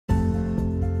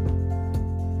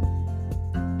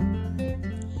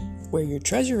Where your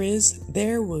treasure is,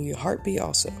 there will your heart be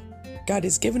also. God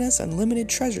has given us unlimited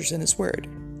treasures in His Word.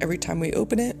 Every time we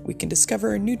open it, we can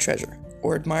discover a new treasure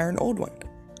or admire an old one.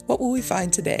 What will we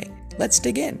find today? Let's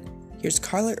dig in. Here's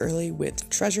Carla Early with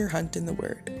Treasure Hunt in the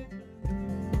Word.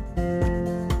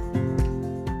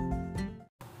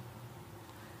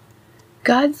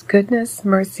 God's goodness,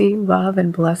 mercy, love,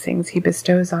 and blessings He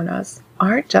bestows on us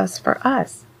aren't just for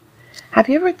us. Have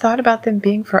you ever thought about them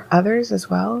being for others as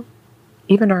well?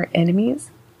 Even our enemies?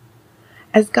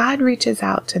 As God reaches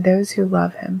out to those who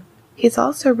love Him, He's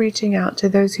also reaching out to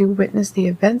those who witness the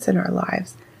events in our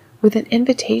lives with an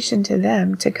invitation to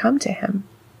them to come to Him.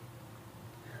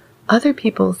 Other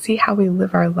people see how we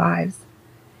live our lives.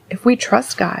 If we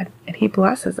trust God and He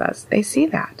blesses us, they see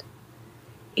that.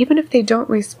 Even if they don't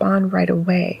respond right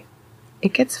away,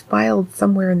 it gets filed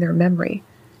somewhere in their memory,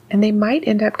 and they might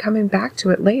end up coming back to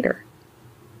it later.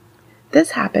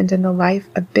 This happened in the life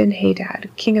of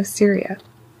Ben-Hadad, king of Syria.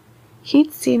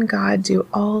 He'd seen God do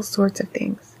all sorts of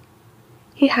things.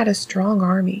 He had a strong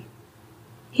army.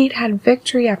 He'd had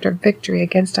victory after victory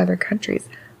against other countries,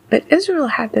 but Israel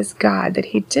had this God that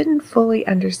he didn't fully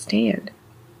understand.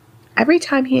 Every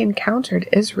time he encountered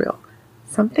Israel,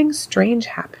 something strange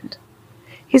happened.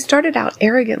 He started out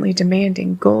arrogantly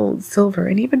demanding gold, silver,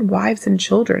 and even wives and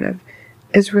children of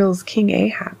Israel's king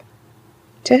Ahab.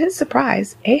 To his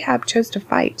surprise, Ahab chose to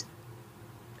fight.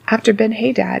 After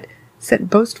Ben-Hadad sent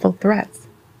boastful threats,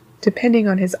 depending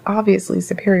on his obviously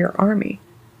superior army,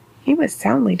 he was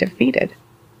soundly defeated.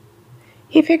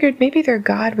 He figured maybe their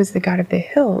God was the God of the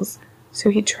hills, so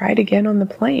he tried again on the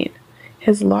plain,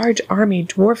 his large army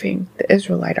dwarfing the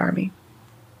Israelite army.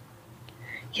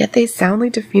 Yet they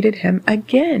soundly defeated him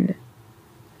again.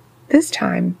 This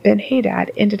time,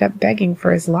 Ben-Hadad ended up begging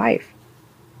for his life.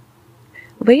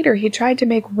 Later, he tried to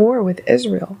make war with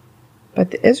Israel, but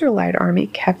the Israelite army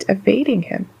kept evading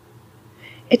him.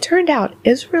 It turned out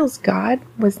Israel's God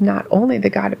was not only the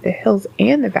God of the hills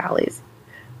and the valleys,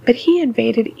 but he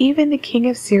invaded even the king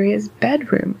of Syria's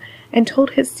bedroom and told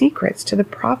his secrets to the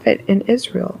prophet in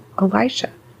Israel,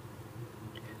 Elisha.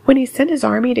 When he sent his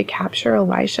army to capture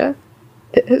Elisha,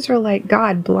 the Israelite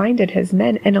God blinded his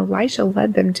men, and Elisha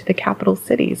led them to the capital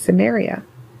city, Samaria,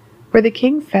 where the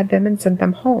king fed them and sent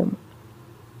them home.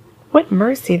 What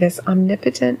mercy this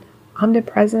omnipotent,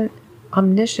 omnipresent,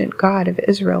 omniscient God of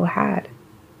Israel had.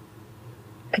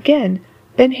 Again,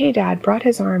 Ben-Hadad brought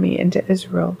his army into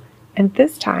Israel, and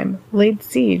this time laid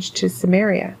siege to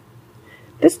Samaria.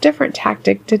 This different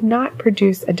tactic did not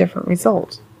produce a different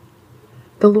result.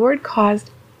 The Lord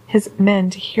caused His men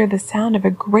to hear the sound of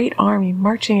a great army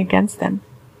marching against them.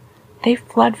 They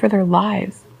fled for their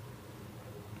lives.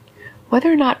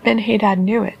 Whether or not Ben-Hadad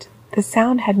knew it, the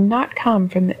sound had not come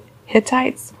from the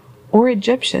Hittites or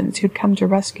Egyptians who'd come to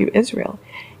rescue Israel.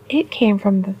 It came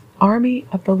from the army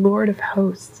of the Lord of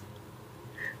hosts.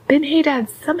 Ben-Hadad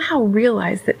somehow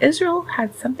realized that Israel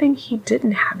had something he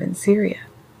didn't have in Syria.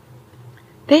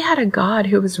 They had a God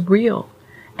who was real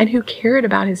and who cared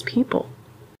about his people.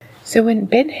 So when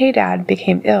Ben-Hadad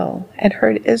became ill and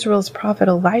heard Israel's prophet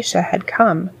Elisha had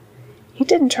come, he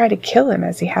didn't try to kill him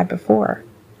as he had before.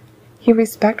 He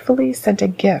respectfully sent a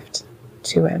gift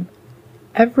to him,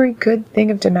 every good thing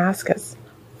of Damascus,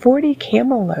 40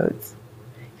 camel loads,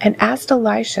 and asked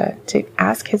Elisha to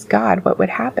ask his God what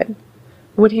would happen.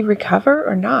 Would he recover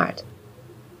or not?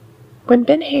 When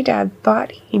Ben-Hadad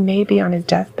thought he may be on his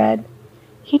deathbed,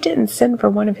 he didn't send for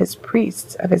one of his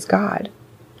priests of his God.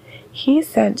 He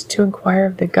sent to inquire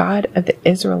of the God of the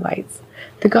Israelites,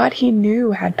 the God he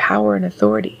knew had power and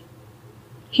authority.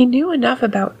 He knew enough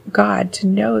about God to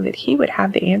know that he would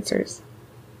have the answers.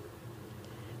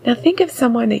 Now think of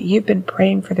someone that you've been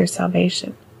praying for their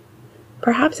salvation.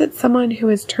 Perhaps it's someone who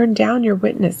has turned down your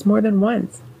witness more than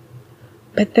once.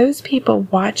 But those people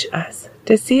watch us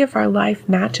to see if our life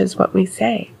matches what we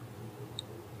say.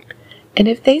 And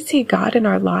if they see God in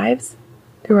our lives,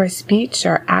 through our speech,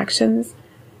 our actions,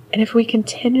 and if we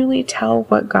continually tell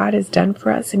what God has done for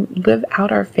us and live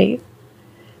out our faith,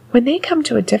 when they come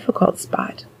to a difficult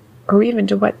spot, or even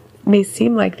to what may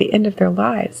seem like the end of their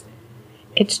lives,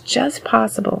 it's just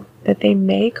possible that they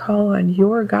may call on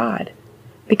your God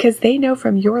because they know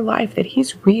from your life that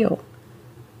He's real.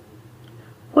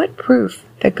 What proof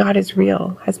that God is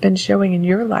real has been showing in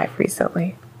your life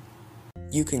recently?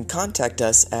 You can contact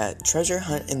us at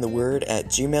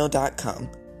treasurehuntintheword@gmail.com.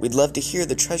 We'd love to hear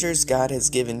the treasures God has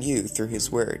given you through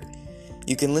His Word.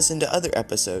 You can listen to other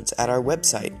episodes at our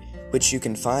website, which you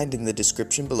can find in the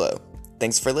description below.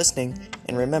 Thanks for listening,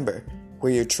 and remember,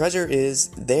 where your treasure is,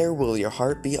 there will your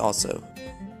heart be also.